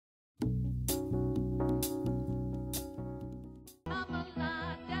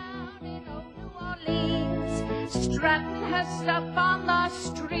strutting her stuff on the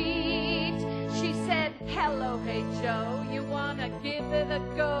street. She said, hello, hey, Joe, you wanna give it a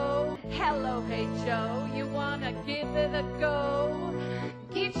go? Hello, hey, Joe, you wanna give it a go?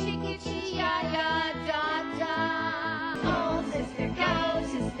 Gitchy, gitchy, ya, da, da. Oh, sister, go,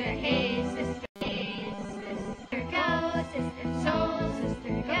 sister, hey, sister, hey, sister, go, sister, soul,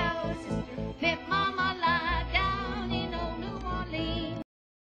 sister, go, sister. Let mama lie down in old New Orleans.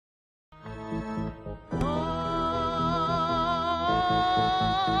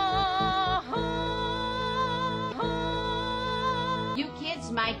 You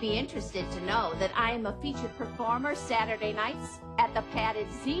kids might be interested to know that I am a featured performer Saturday nights at the Padded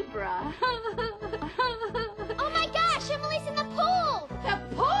Zebra. Oh my gosh, Emily's in the pool! The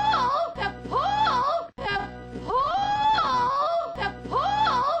pool! The pool! The pool! The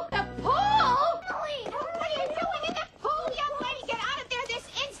pool! The pool! Emily, what are you doing in the pool, young lady? Get out of there this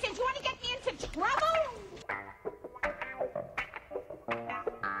instant! You want to get me into trouble?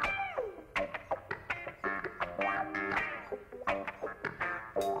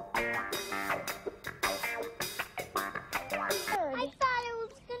 I thought I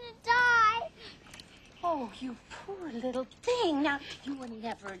was gonna die. Oh, you poor little thing. Now, you were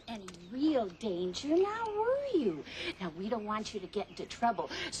never in any real danger, now were you? Now, we don't want you to get into trouble,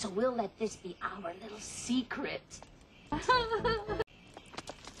 so we'll let this be our little secret.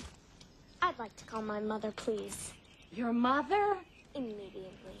 I'd like to call my mother, please. Your mother?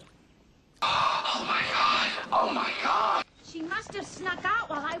 Immediately. Oh, my God. Oh, my God. She must have snuck out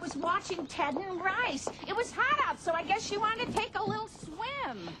while I was watching Ted and Bryce. It was hot out, so I guess she wanted to take a little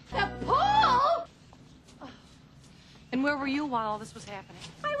swim. The pool! And where were you while all this was happening?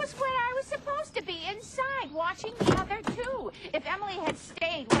 I was where I was supposed to be, inside, watching the other two. If Emily had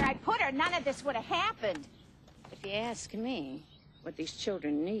stayed where I put her, none of this would have happened. If you ask me, what these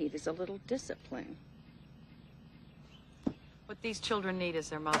children need is a little discipline. What these children need is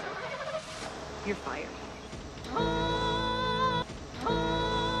their mother. You're fired. Oh.